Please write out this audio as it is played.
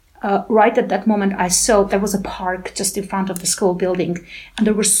right at that moment, I saw there was a park just in front of the school building, and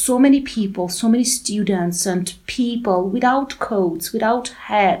there were so many people, so many students and people without coats, without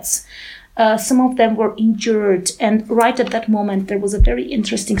hats. Some of them were injured, and right at that moment, there was a very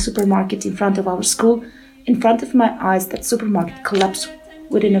interesting supermarket in front of our school. In front of my eyes, that supermarket collapsed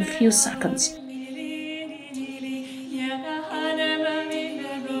within a few seconds.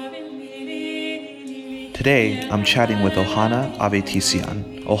 Today, I'm chatting with Ohanna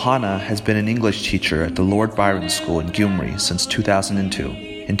Avetisyan. Ohanna has been an English teacher at the Lord Byron School in Gyumri since 2002.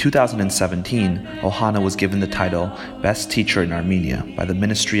 In 2017, Ohanna was given the title Best Teacher in Armenia by the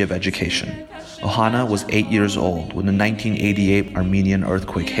Ministry of Education. Ohanna was 8 years old when the 1988 Armenian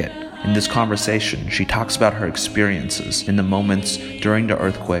earthquake hit. In this conversation, she talks about her experiences in the moments during the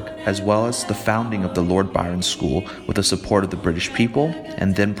earthquake, as well as the founding of the Lord Byron School with the support of the British people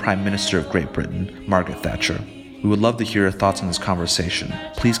and then Prime Minister of Great Britain, Margaret Thatcher. We would love to hear your thoughts on this conversation.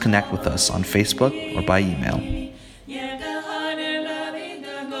 Please connect with us on Facebook or by email.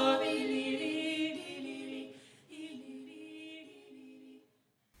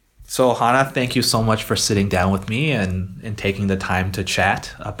 So, Ohanna, thank you so much for sitting down with me and taking the time to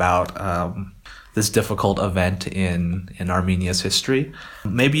chat about this difficult event in Armenia's history.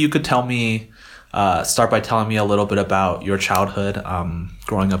 Maybe you could start by telling me a little bit about your childhood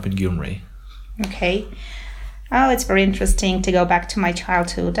growing up in Gyumri. Okay. Oh, it's very interesting to go back to my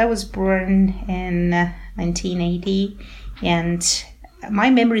childhood. I was born in 1980, and my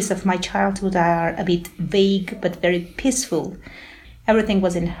memories of my childhood are a bit vague but very peaceful. Everything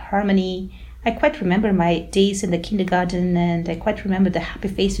was in harmony. I quite remember my days in the kindergarten, and I quite remember the happy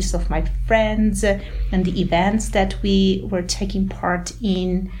faces of my friends and the events that we were taking part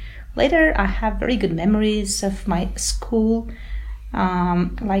in. Later, I have very good memories of my school,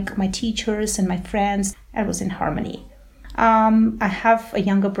 like my teachers and my friends. I was in harmony. I have a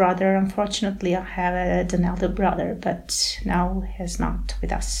younger brother. Unfortunately, I had an elder brother, but now he's not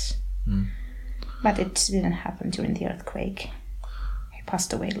with us. But it didn't happen during the earthquake.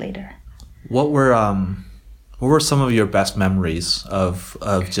 Passed away later. What were some of your best memories of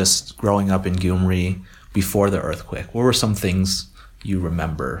just growing up in Gyumri before the earthquake? What were some things you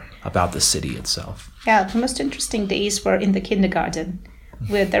remember about the city itself? Yeah, the most interesting days were in the kindergarten,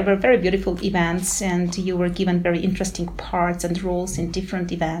 where there were very beautiful events, and you were given very interesting parts and roles in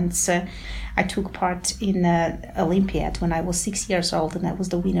different events. I took part in an Olympiad when I was 6 years old, and I was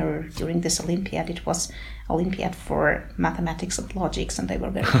the winner during this Olympiad. It was Olympiad for mathematics and logics, and they were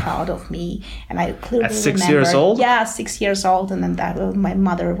very proud of me. And I clearly remember. At 6 years old? Yeah, 6 years old, and then my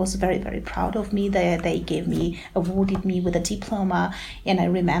mother was very, very proud of me. They awarded me with a diploma, and I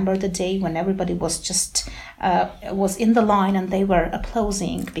remember the day when everybody was was in the line and they were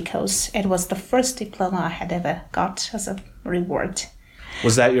applauding because it was the first diploma I had ever got as a reward.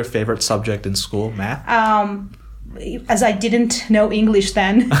 Was that your favorite subject in school, math? As I didn't know English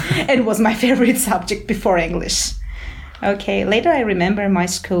then, it was my favorite subject before English. Okay, later I remember my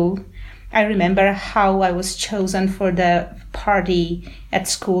school. I remember how I was chosen for the party at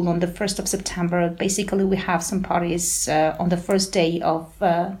school on the 1st of September. Basically, we have some parties on the first day of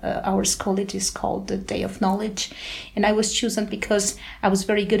our school. It is called the Day of Knowledge. And I was chosen because I was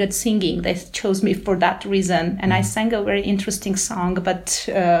very good at singing. They chose me for that reason. And I sang a very interesting song, but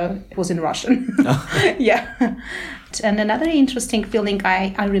it was in Russian. Yeah. And another interesting feeling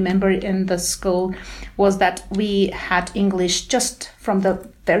I remember in the school was that we had English just from the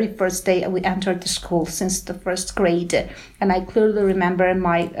very first day we entered the school, since the first grade. And I clearly remember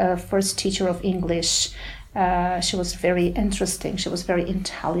my first teacher of English. She was very interesting. She was very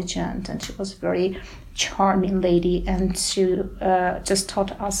intelligent, and she was a very charming lady. And she just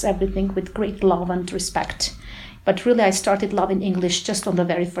taught us everything with great love and respect. But really, I started loving English just on the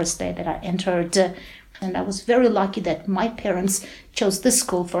very first day that I entered. And I was very lucky that my parents chose this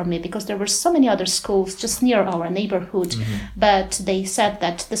school for me, because there were so many other schools just near our neighborhood. Mm-hmm. But they said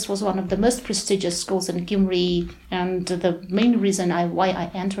that this was one of the most prestigious schools in Gyumri. And the main reason why I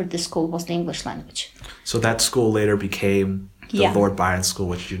entered this school was the English language. So that school later became the Lord Byron School,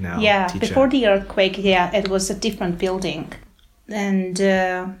 which you now teach before at. The earthquake, it was a different building. And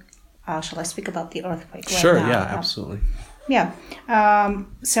shall I speak about the earthquake right Sure, now? yeah, absolutely. Yeah.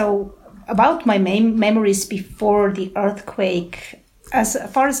 So about my main memories before the earthquake, as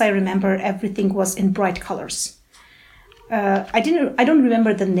far as I remember, everything was in bright colors. I don't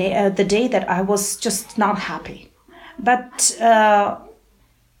remember the day that I was just not happy, but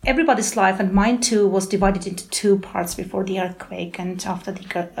everybody's life, and mine too, was divided into two parts before the earthquake and after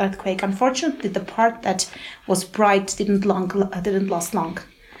the earthquake. Unfortunately, the part that was bright didn't last long,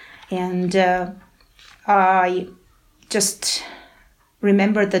 and I just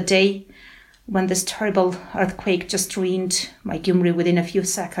remember the day when this terrible earthquake just ruined my Gyumri within a few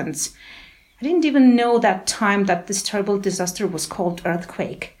seconds. I didn't even know that time that this terrible disaster was called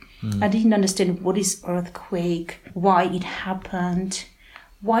earthquake. I didn't understand what is earthquake, why it happened,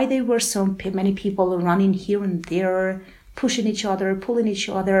 why there were so many people running here and there, pushing each other, pulling each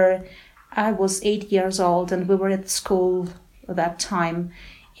other. I was 8 years old and we were at school at that time.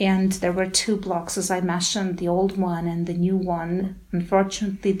 And there were 2 blocks, as I mentioned, the old one and the new one.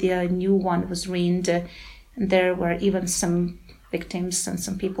 Unfortunately, the new one was ruined. And there were even some victims and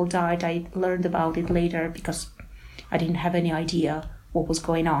some people died. I learned about it later because I didn't have any idea what was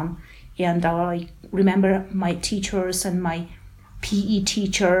going on. And I remember my teachers and my PE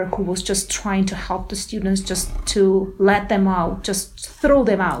teacher who was just trying to help the students, just to let them out, just throw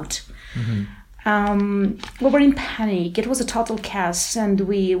them out. We were in panic. It was a total chaos. And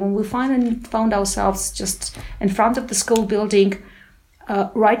when we found ourselves just in front of the school building,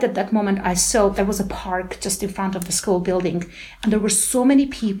 right at that moment, I saw there was a park just in front of the school building. And there were so many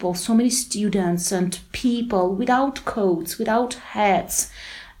people, so many students and people without coats, without hats.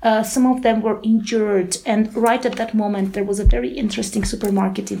 Some of them were injured. And right at that moment, there was a very interesting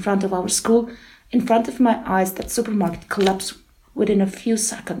supermarket in front of our school. In front of my eyes, that supermarket collapsed within a few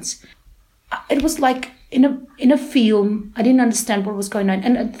seconds. It was like in a film. I didn't understand what was going on.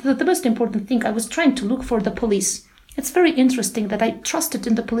 And the most important thing, I was trying to look for the police. It's very interesting that I trusted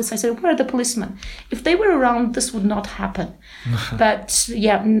in the police. I said, where are the policemen? If they were around, this would not happen. But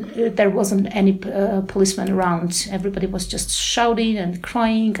yeah, there wasn't any policeman around. Everybody was just shouting and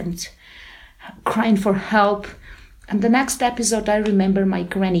crying for help. And the next episode, I remember my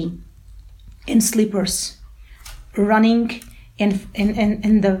granny in slippers running in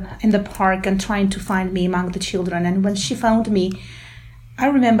the park and trying to find me among the children. And when she found me, I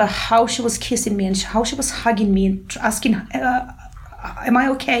remember how she was kissing me and how she was hugging me and asking, am I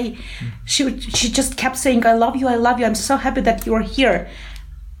okay? She just kept saying, I love you, I'm so happy that you are here.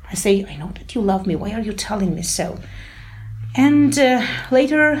 I say, I know that you love me, why are you telling me so? And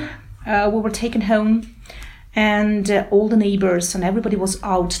later we were taken home, and all the neighbors and everybody was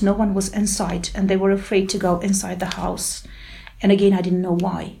out, no one was inside, and they were afraid to go inside the house. And again, I didn't know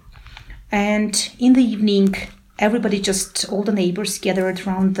why. And in the evening, everybody all the neighbors gathered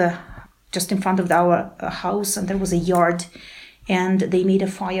around just in front of our house, and there was a yard, and they made a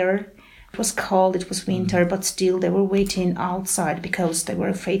fire. It was cold, it was winter, but still they were waiting outside because they were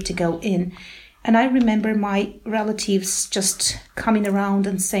afraid to go in. And I remember my relatives just coming around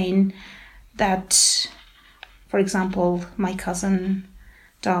and saying that, for example, my cousin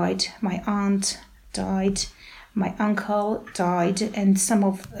died, my aunt died, my uncle died, and some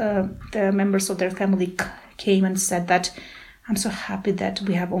of the members of their family came and said that I'm so happy that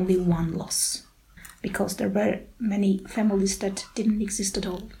we have only one loss, because there were many families that didn't exist at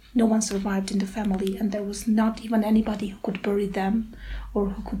all. No one survived in the family, and there was not even anybody who could bury them or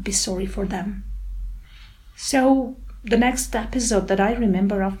who could be sorry for them. So the next episode that I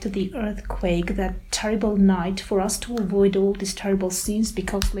remember after the earthquake, that terrible night, for us to avoid all these terrible scenes,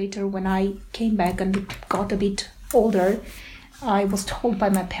 because later when I came back and got a bit older, I was told by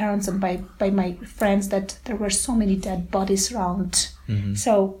my parents and by my friends that there were so many dead bodies around. Mm-hmm.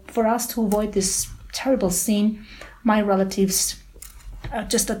 So for us to avoid this terrible scene, my relatives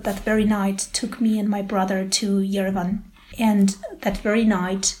just at that very night took me and my brother to Yerevan. And that very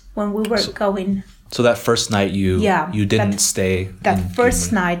night when we were going... So that first night you didn't stay? That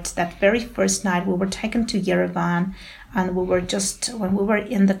very first night we were taken to Yerevan, and when we were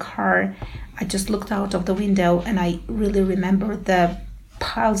in the car, I just looked out of the window and I really remember the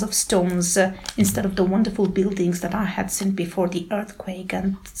piles of stones instead of the wonderful buildings that I had seen before the earthquake,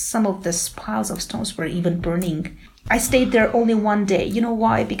 and some of these piles of stones were even burning. I stayed there only one day. You know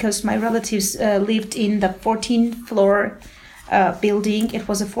why? Because my relatives lived in the 14th floor building. It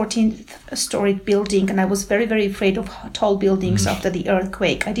was a 14th-story building, and I was very, very afraid of tall buildings after the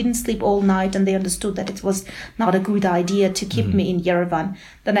earthquake. I didn't sleep all night, and they understood that it was not a good idea to keep me in Yerevan.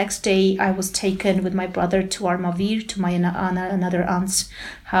 The next day, I was taken with my brother to Armavir, to my another aunt's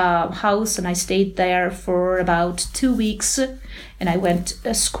house, and I stayed there for about 2 weeks, and I went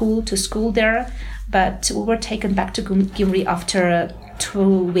to school there, but we were taken back to Gyumri after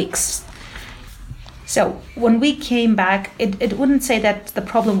 2 weeks. So when we came back, it wouldn't say that the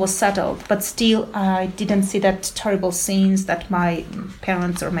problem was settled, but still I didn't see that terrible scenes that my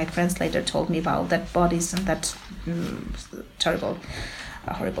parents or my friends later told me about, that bodies and that terrible,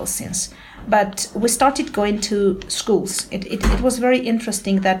 horrible scenes. But we started going to schools. It was very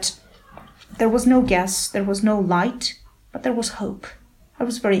interesting that there was no gas, there was no light, but there was hope. It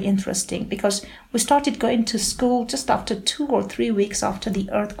was very interesting because we started going to school just after 2 or 3 weeks after the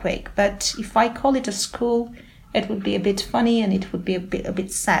earthquake. But if I call it a school, it would be a bit funny and it would be a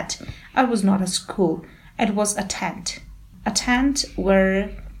bit sad. It was not a school. It was a tent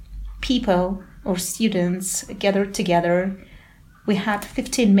where people or students gathered together. We had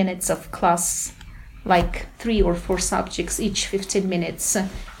 15 minutes of class, like 3 or 4 subjects, each 15 minutes.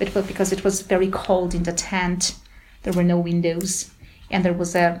 Because it was very cold in the tent. There were no windows. And there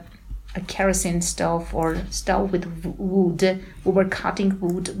was a kerosene stove or stove with wood. We were cutting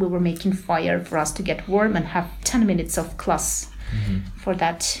wood. We were making fire for us to get warm and have 10 minutes of class for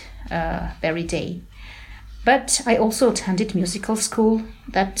that very day. But I also attended musical school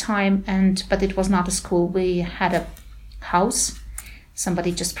that time, but it was not a school. We had a house.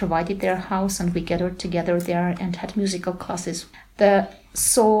 Somebody just provided their house, and we gathered together there and had musical classes. The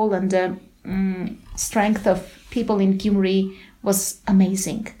soul and the strength of people in Gyumri was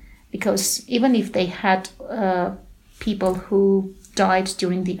amazing, because even if they had people who died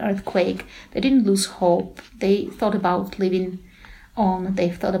during the earthquake, they didn't lose hope. They thought about living on. They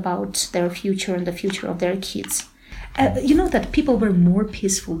thought about their future and the future of their kids. You know that people were more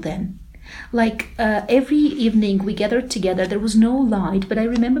peaceful then. Like every evening we gathered together. There was no light, but I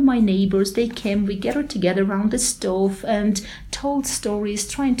remember my neighbors, they came, we gathered together around the stove and told stories,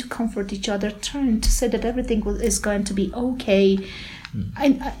 trying to comfort each other, trying to say that everything is going to be okay.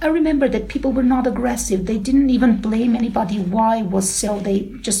 I remember that people were not aggressive. They didn't even blame anybody why it was so.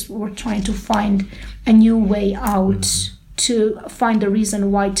 They just were trying to find a new way out, to find a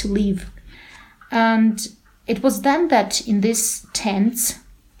reason why to live. And it was then that in this tent,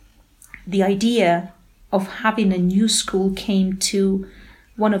 the idea of having a new school came to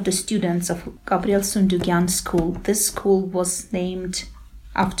one of the students of Gabriel Sundugyan School. This school was named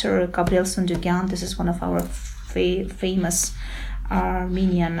after Gabriel Sundugyan. This is one of our famous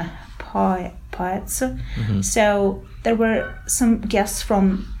Armenian poets. So there were some guests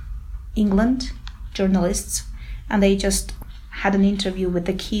from England, journalists, and they just had an interview with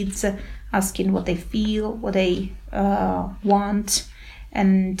the kids, asking what they feel, what they want.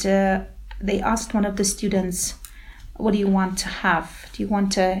 And they asked one of the students, what do you want to have? Do you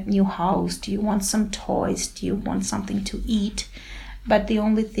want a new house? Do you want some toys? Do you want something to eat? But the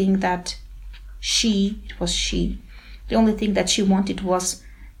only thing that the only thing that she wanted was,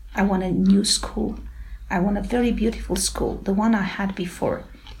 I want a new school. I want a very beautiful school, the one I had before.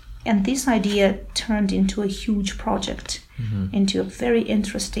 And this idea turned into a huge project, into a very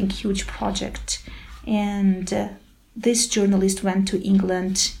interesting, huge project. And this journalist went to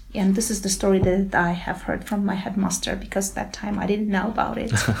England, and this is the story that I have heard from my headmaster, because that time I didn't know about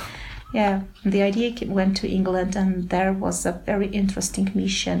it. Yeah, the idea went to England, and there was a very interesting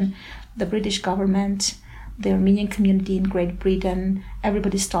mission. The British government, the Armenian community in Great Britain,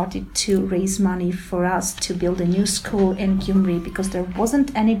 everybody started to raise money for us to build a new school in Gyumri, because there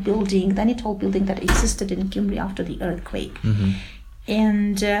wasn't any tall building that existed in Gyumri after the earthquake.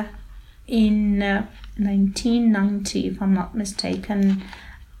 And in 1990, if I'm not mistaken,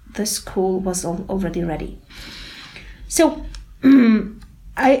 the school was already ready. So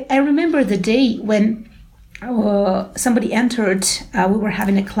I remember the day when somebody entered, we were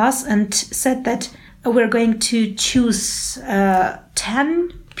having a class, and said that we're going to choose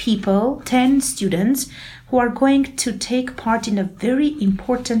 10 students who are going to take part in a very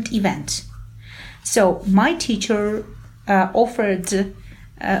important event. So my teacher offered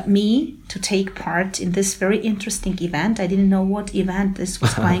me to take part in this very interesting event. I didn't know what event this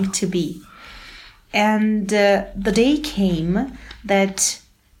was going to be. And the day came that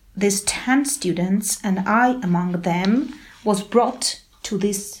these 10 students, and I among them, was brought to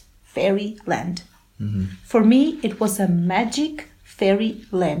this fairy land. For me, it was a magic fairy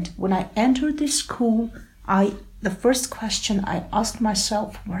land. When I entered this school, the first question I asked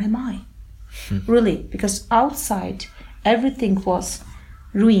myself, where am I? Really, because outside everything was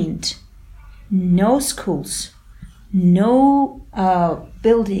ruined. No schools, no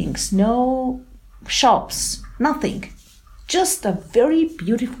buildings, no shops, nothing. Just a very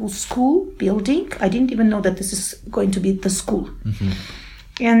beautiful school building. I didn't even know that this is going to be the school.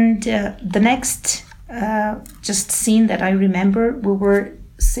 And the next just scene that I remember, we were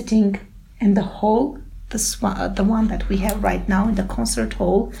sitting in the hall, the one that we have right now in the concert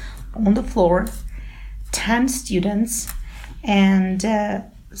hall, on the floor, 10 students, and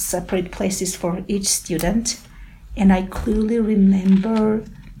separate places for each student. And I clearly remember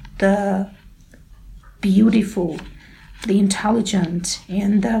the beautiful, the intelligent,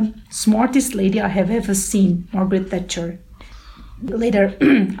 and the smartest lady I have ever seen, Margaret Thatcher. Later,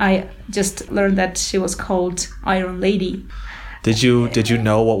 I just learned that she was called Iron Lady. Did you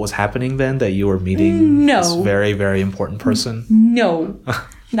know what was happening then, that you were meeting this very, very important person? No.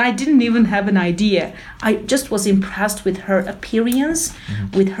 I didn't even have an idea. I just was impressed with her appearance,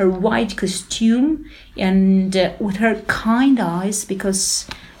 with her white costume, and with her kind eyes, because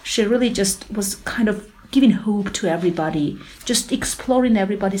she really just was kind of giving hope to everybody, just exploring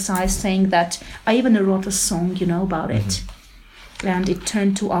everybody's eyes, saying that I even wrote a song, about it. And it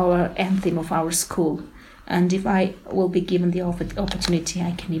turned to our anthem of our school. And if I will be given the opportunity,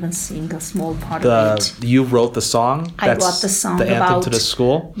 I can even sing a small part of it. You wrote the song? I wrote the song the anthem to the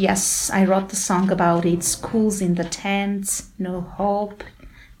school? Yes, I wrote the song about it. Schools in the tents, no hope,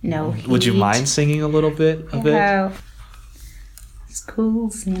 no heat. Would you mind singing a little bit of it?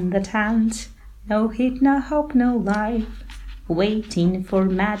 Schools in the tent, no heat, no hope, no life, waiting for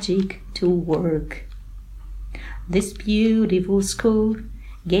magic to work. This beautiful school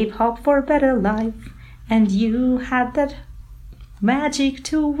gave hope for better life, and you had that magic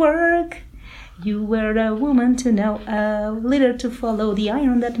to work. You were a woman to know, a leader to follow, the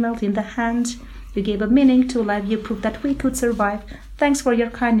iron that melted in the hand. You gave a meaning to life, you proved that we could survive. Thanks for your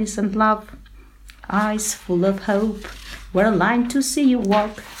kindness and love. Eyes full of hope were aligned to see you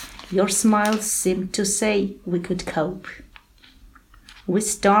walk. Your smile seemed to say we could cope. We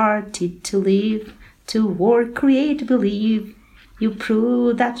started to live, to work, create, believe. You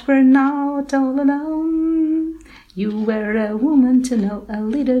proved that we're not all alone. You were a woman to know, a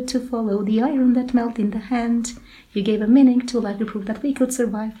leader to follow, the iron that melted in the hand. You gave a meaning to life, you proved that we could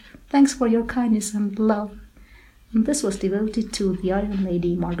survive. Thanks for your kindness and love. And this was devoted to the Iron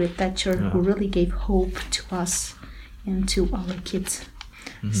Lady, Margaret Thatcher, who really gave hope to us and to our kids.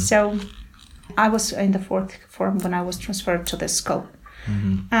 So I was in the fourth form when I was transferred to this school.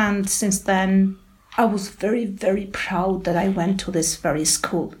 And since then, I was very, very proud that I went to this very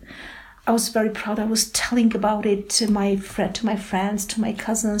school. I was very proud. I was telling about it to my friends, to my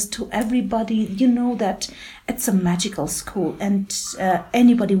cousins, to everybody. That it's a magical school, and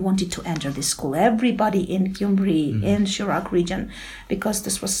anybody wanted to enter this school. Everybody in Gyumri, in Shirak region, because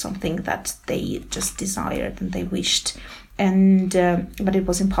this was something that they just desired and they wished. And but it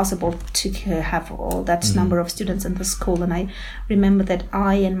was impossible to have all that number of students in the school. And I remember that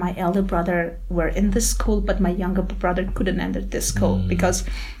I and my elder brother were in this school, but my younger brother couldn't enter this school because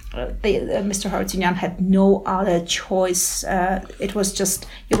Mr. Avetisyan had no other choice. It was just,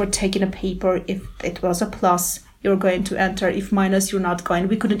 you were taking a paper. If it was a plus, you're going to enter. If minus, you're not going.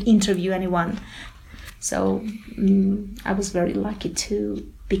 We couldn't interview anyone. So I was very lucky to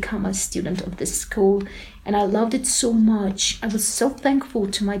become a student of this school, and I loved it so much. I was so thankful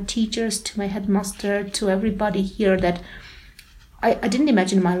to my teachers, to my headmaster, to everybody here, that I didn't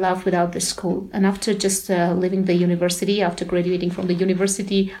imagine my life without this school. And after just leaving the university, after graduating from the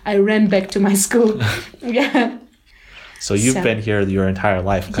university, I ran back to my school. So you've been here your entire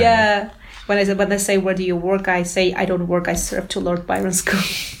life. Kind of. When they say where do you work, I say I don't work. I serve to Lord Byron School.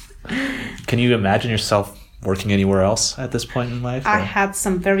 Can you imagine yourself working anywhere else at this point in life? I had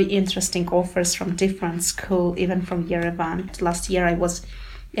some very interesting offers from different schools, even from Yerevan. Last year I was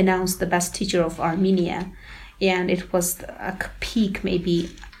announced the best teacher of Armenia, and it was a peak, maybe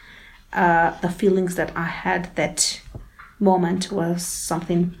the feelings that I had that moment was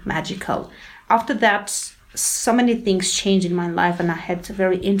something magical. After that, so many things changed in my life, and I had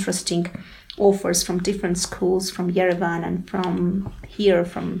very interesting offers from different schools, from Yerevan and from here,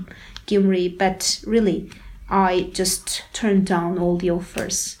 from Gyumri, but really I just turned down all the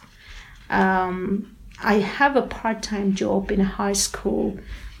offers. I have a part-time job in a high school,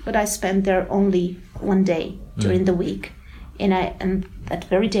 but I spent there only one day during the week. And that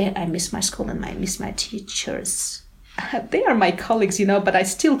very day I miss my school and I miss my teachers. They are my colleagues, but I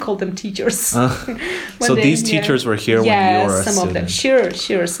still call them teachers. So these teachers were here when you were a some student. of them.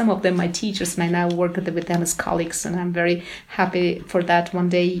 Sure. Some of them my teachers, and I now work with them as colleagues, and I'm very happy for that. One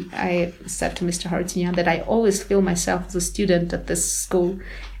day I said to Mr. Avetisyan that I always feel myself as a student at this school,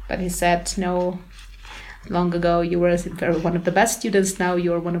 but he said, no, long ago you were one of the best students, now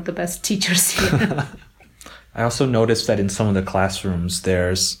you're one of the best teachers here. I also noticed that in some of the classrooms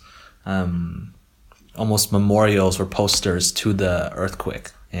there's almost memorials or posters to the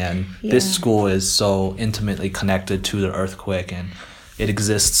earthquake. And this school is so intimately connected to the earthquake, and it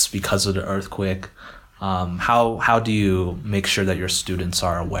exists because of the earthquake. How do you make sure that your students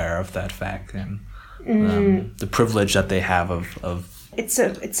are aware of that fact and the privilege that they have of It's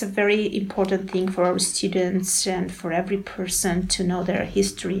a very important thing for our students and for every person to know their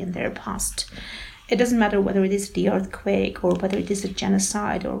history and their past. It doesn't matter whether it is the earthquake or whether it is a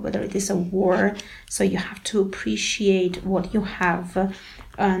genocide or whether it is a war. So you have to appreciate what you have,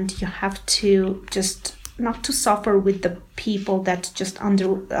 and you have to just not to suffer with the people that just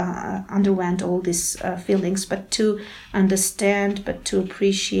underwent all these feelings, but to understand, but to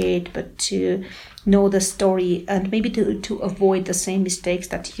appreciate, but to know the story, and maybe to avoid the same mistakes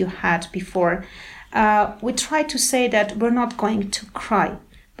that you had before. We try to say that we're not going to cry,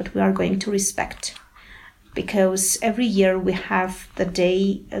 but we are going to respect. Because every year we have the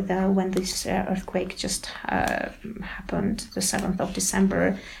day when this earthquake just happened, the 7th of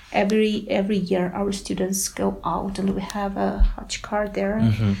December. Every year our students go out and we have a hutch card there,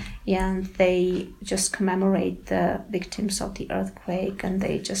 and they just commemorate the victims of the earthquake, and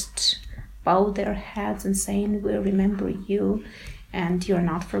they just bow their heads and saying, we remember you and you're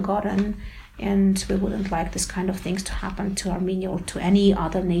not forgotten. And we wouldn't like this kind of things to happen to Armenia or to any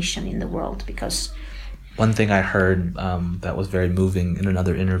other nation in the world, because one thing I heard that was very moving in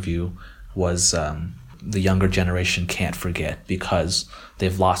another interview was the younger generation can't forget because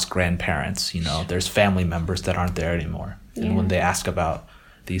they've lost grandparents. There's family members that aren't there anymore. And when they ask about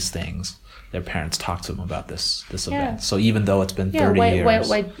these things, their parents talk to them about this event. So even though it's been 30 years.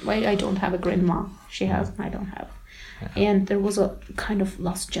 Why I don't have a grandma? She has, I don't have. Yeah. And there was a kind of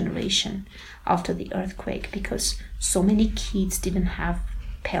lost generation after the earthquake because so many kids didn't have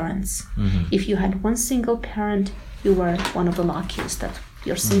parents. If you had one single parent, you were one of the luckiest that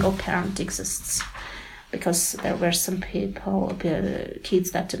your single parent exists, because there were some people,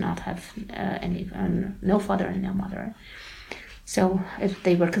 kids that did not have no father and no mother. So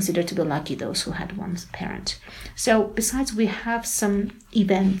they were considered to be lucky, those who had one parent. So besides, we have some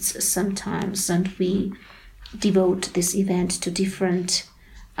events sometimes, and we devote this event to different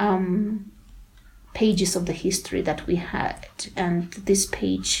pages of the history that we had, and this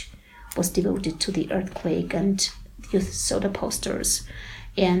page was devoted to the earthquake, and you saw the posters,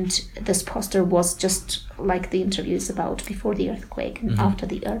 and this poster was just like the interview is about before the earthquake and after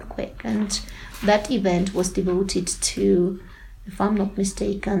the earthquake, and that event was devoted to, if I'm not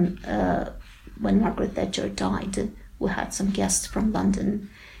mistaken, when Margaret Thatcher died, we had some guests from London,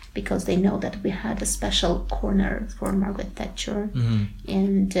 because they know that we had a special corner for Margaret Thatcher.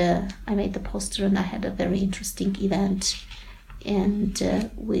 And I made the poster, and I had a very interesting event.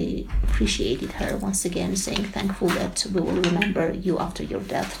 And we appreciated her once again, saying thankful that we will remember you after your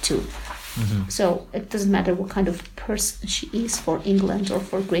death too. So it doesn't matter what kind of person she is for England or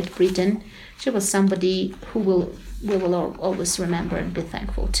for Great Britain. She was somebody who we will always remember and be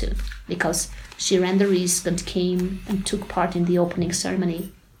thankful to, because she ran the risk and came and took part in the opening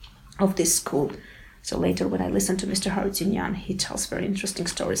ceremony of this school. So later, when I listened to Mr. Harutyunyan, he tells very interesting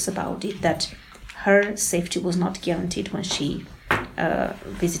stories about it, that her safety was not guaranteed when she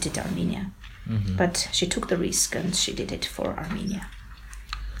visited Armenia. But she took the risk and she did it for Armenia.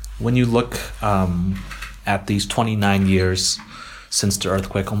 When you look at these 29 years since the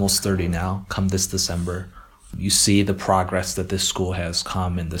earthquake, almost 30 now, come this December, you see the progress that this school has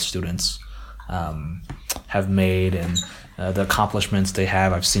come and the students have made, and the accomplishments they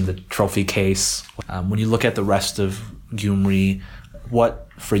have. I've seen the trophy case. When you look at the rest of Gyumri, what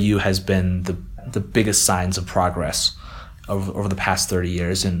for you has been the biggest signs of progress over the past 30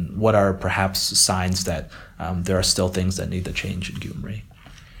 years, and what are perhaps signs that there are still things that need to change in Gyumri?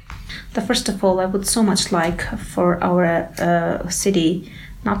 First of all, I would so much like for our city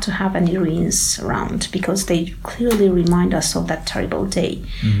not to have any ruins around, because they clearly remind us of that terrible day.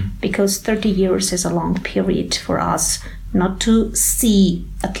 Because 30 years is a long period for us not to see,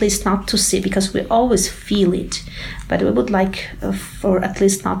 at least not to see, because we always feel it. But we would like for at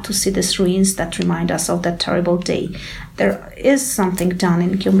least not to see these ruins that remind us of that terrible day. There is something done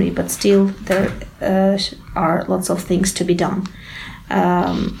in Gyumri, but still there are lots of things to be done.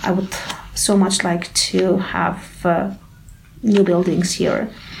 I would so much like to have new buildings here,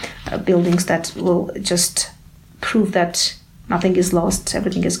 buildings that will just prove that nothing is lost,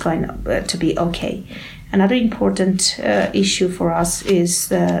 everything is going to be okay. Another important issue for us is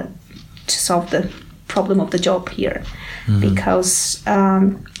to solve the problem of the job here, because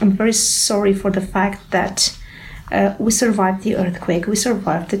I'm very sorry for the fact that we survived the earthquake, we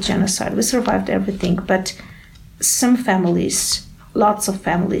survived the genocide, we survived everything, but some families, lots of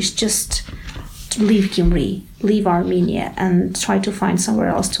families, just leave Gyumri, leave Armenia, and try to find somewhere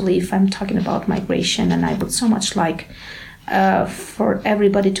else to live. I'm talking about migration, and I would so much like for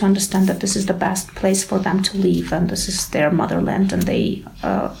everybody to understand that this is the best place for them to live, and this is their motherland, and they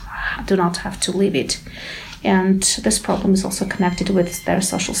do not have to leave it. And this problem is also connected with their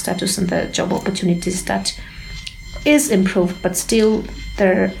social status and the job opportunities that is improved, but still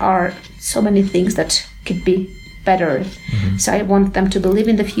there are so many things that could be better. So I want them to believe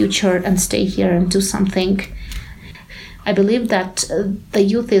in the future and stay here and do something. I believe that the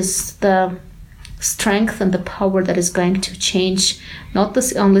youth is the strength and the power that is going to change not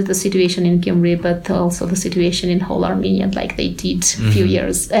only the situation in Gyumri, but also the situation in whole Armenia, like they did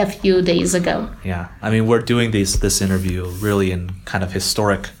a few days ago. Yeah, I mean, we're doing this interview really in kind of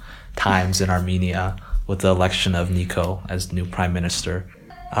historic times in Armenia with the election of Niko as new prime minister.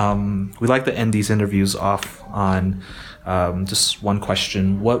 We like to end these interviews off on just one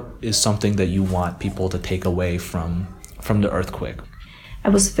question. What is something that you want people to take away from the earthquake? I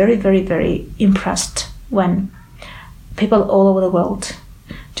was very, very, very impressed when people all over the world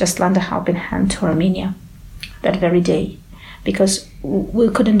just lent a helping hand to Armenia that very day, because we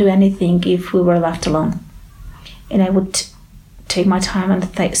couldn't do anything if we were left alone. And I would take my time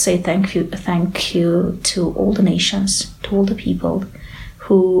and say thank you to all the nations, to all the people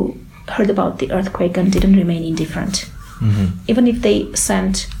who heard about the earthquake and didn't remain indifferent. Even if they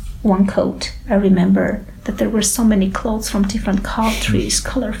sent one coat, I remember that there were so many clothes from different countries,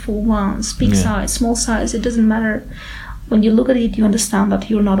 colorful ones, big size, small size, it doesn't matter. When you look at it, you understand that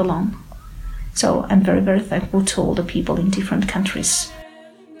you're not alone. So I'm very, very thankful to all the people in different countries